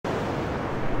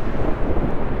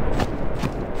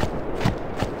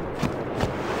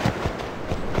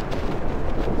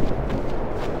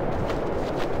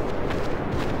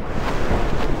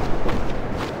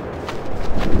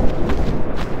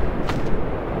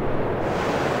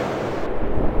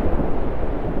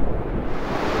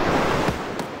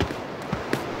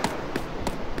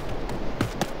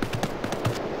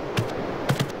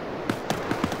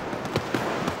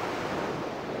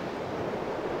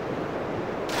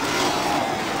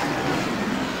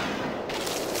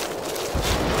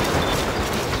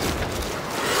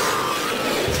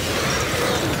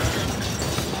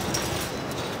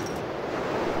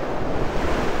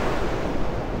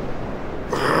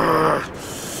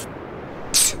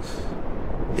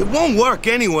It won't work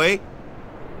anyway.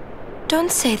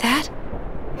 Don't say that.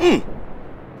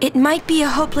 It might be a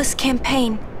hopeless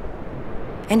campaign,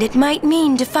 and it might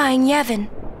mean defying Yevon.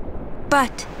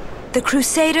 But the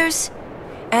Crusaders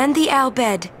and the Al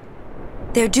Bhed,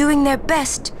 they're doing their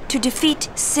best to defeat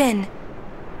sin.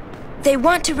 They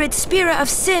want to rid Spira of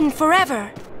sin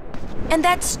forever. And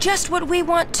that's just what we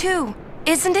want too,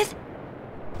 isn't it?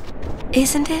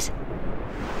 Isn't it?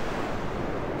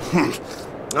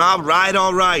 All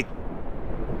right.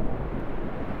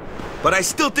 But I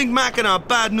still think Mackinac are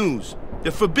bad news.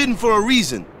 They're forbidden for a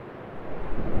reason.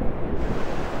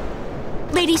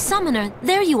 Lady Summoner,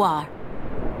 there you are.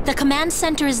 The command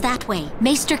center is that way.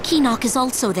 Maester Keenock is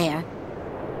also there.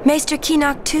 Maester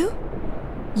Keenock too?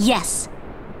 Yes.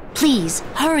 Please,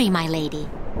 hurry, my lady.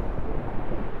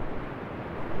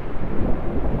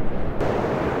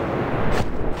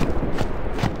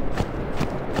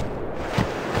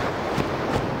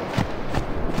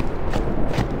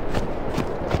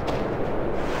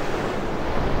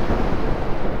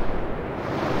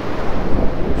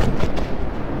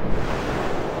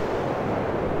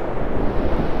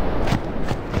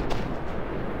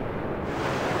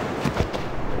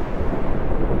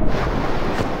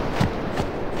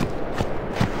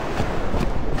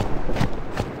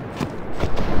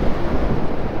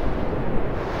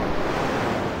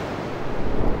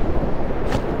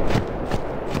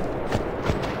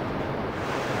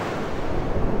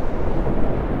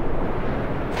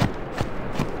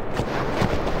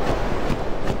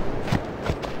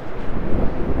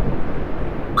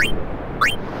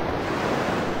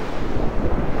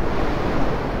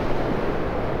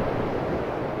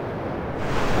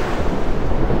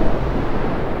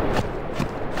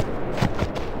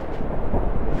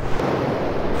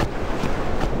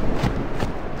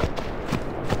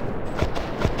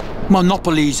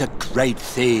 Monopoly's a great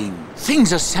thing.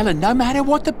 Things are selling no matter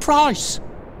what the price.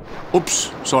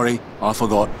 Oops, sorry, I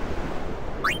forgot.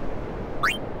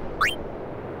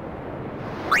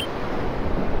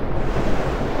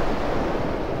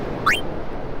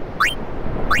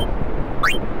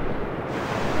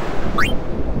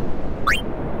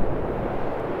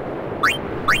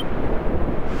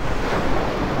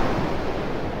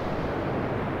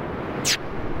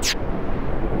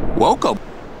 Welcome.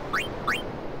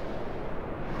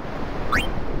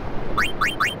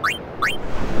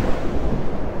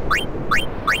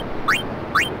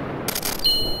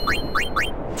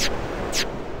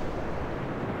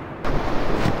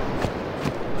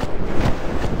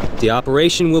 The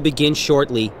operation will begin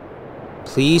shortly.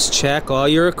 Please check all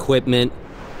your equipment.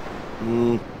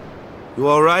 You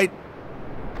all right?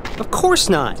 Of course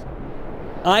not.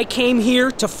 I came here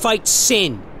to fight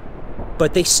sin.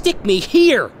 But they stick me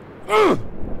here.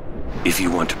 If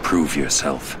you want to prove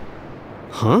yourself.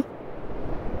 Huh?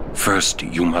 First,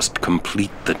 you must complete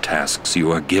the tasks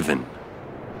you are given.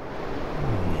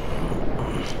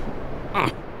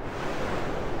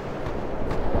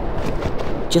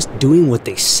 Just doing what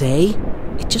they say?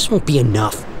 It just won't be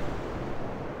enough.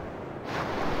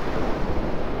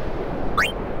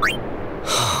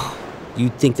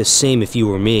 You'd think the same if you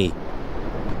were me.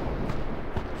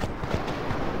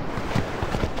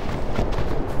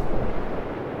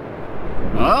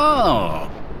 Oh!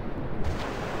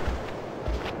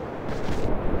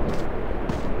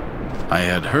 I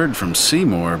had heard from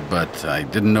Seymour, but I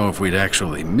didn't know if we'd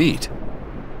actually meet.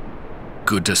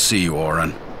 Good to see you,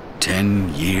 Orin.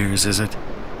 10 years, is it?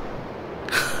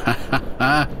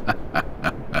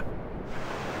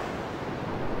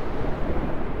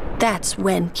 That's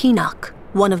Wen Keenock,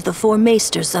 one of the 4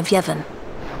 maesters of Yevon.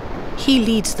 He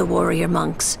leads the warrior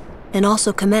monks, and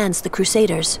also commands the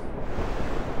Crusaders.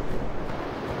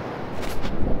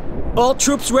 All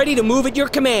troops ready to move at your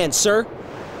command, sir.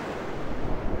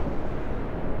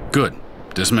 Good.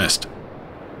 Dismissed.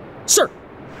 Sir.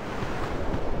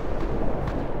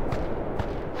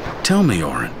 Tell me,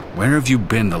 Orin, where have you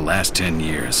been the last 10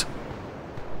 years?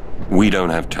 We don't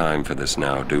have time for this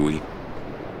now, do we?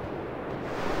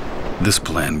 This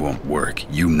plan won't work,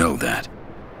 you know that.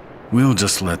 We'll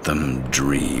just let them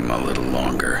dream a little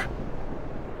longer.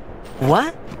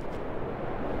 What?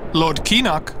 Lord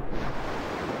Keenock.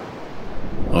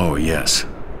 Oh, yes.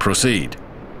 Proceed.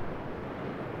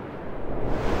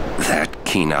 That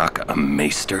Keenock a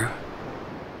maester?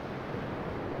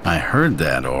 I heard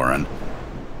that, Orin.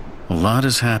 A lot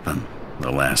has happened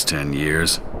the last 10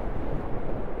 years.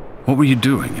 What were you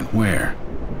doing and where?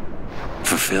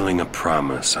 Fulfilling a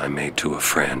promise I made to a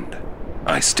friend.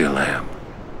 I still am.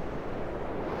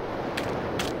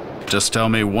 Just tell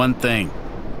me one thing.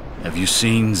 Have you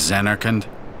seen Zanarkand?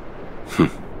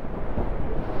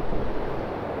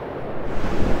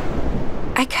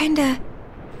 I kinda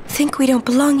think we don't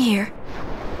belong here.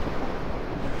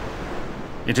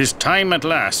 It is time at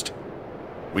last.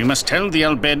 We must tell the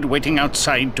Al Bhed waiting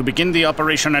outside to begin the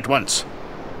operation at once.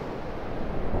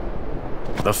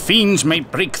 The fiends may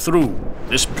break through.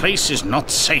 This place is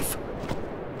not safe.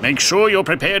 Make sure you're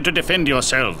prepared to defend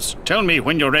yourselves. Tell me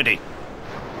when you're ready.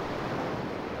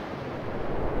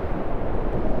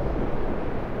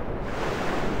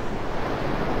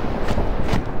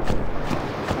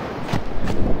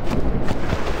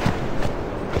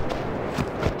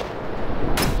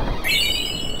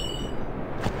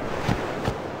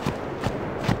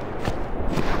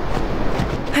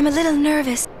 I'm a little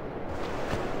nervous.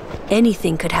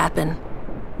 Anything could happen.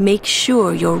 Make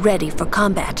sure you're ready for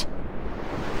combat.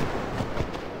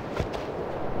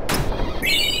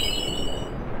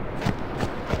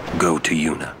 Go to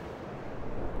Yuna.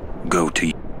 Go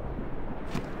to...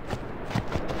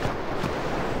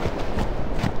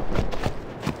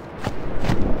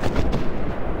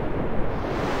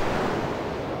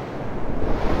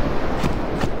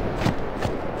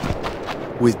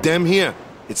 With them here,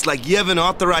 it's like Yevon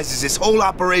authorizes this whole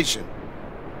operation.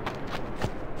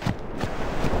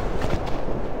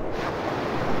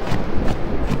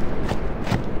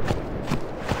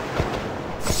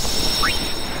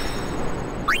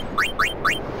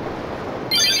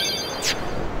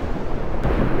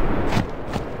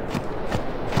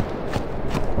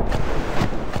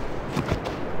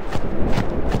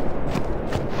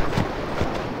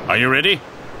 Are you ready?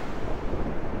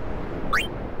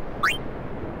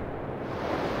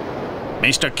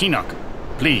 Maester Keenock,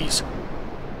 please.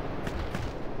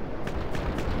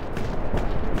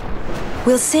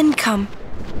 Will Sin come?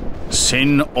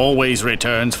 Sin always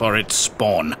returns for its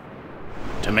spawn.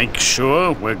 To make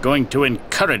sure, we're going to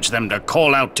encourage them to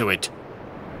call out to it.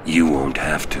 You won't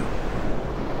have to.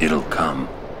 It'll come.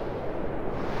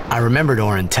 I remembered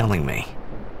Orin telling me.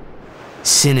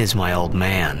 Sin is my old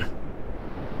man.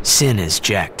 Sin is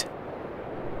Jecht.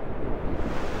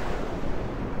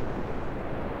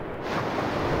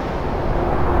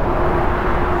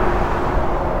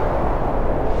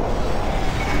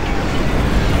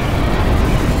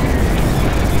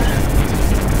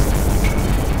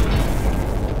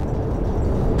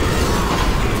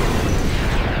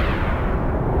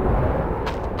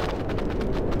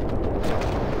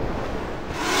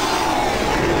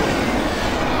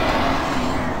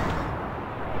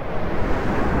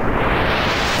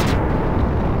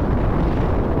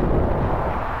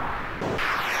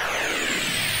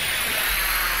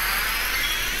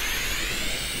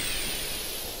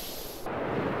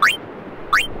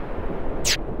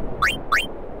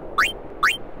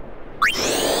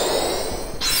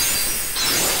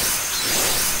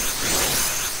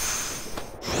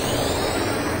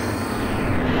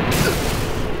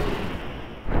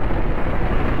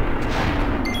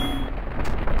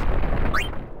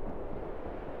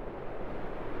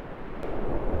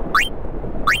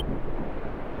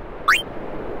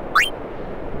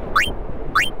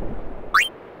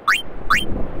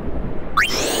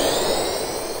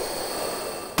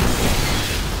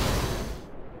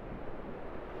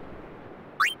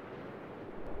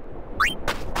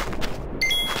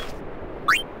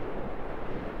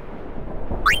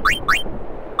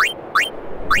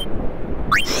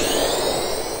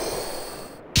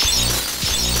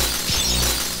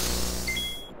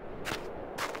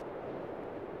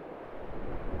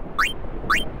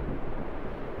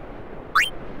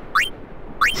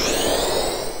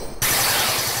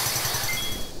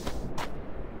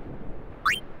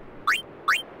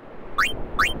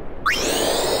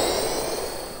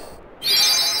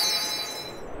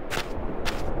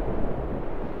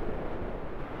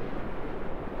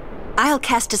 I'll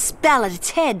cast a spell at its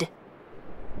head.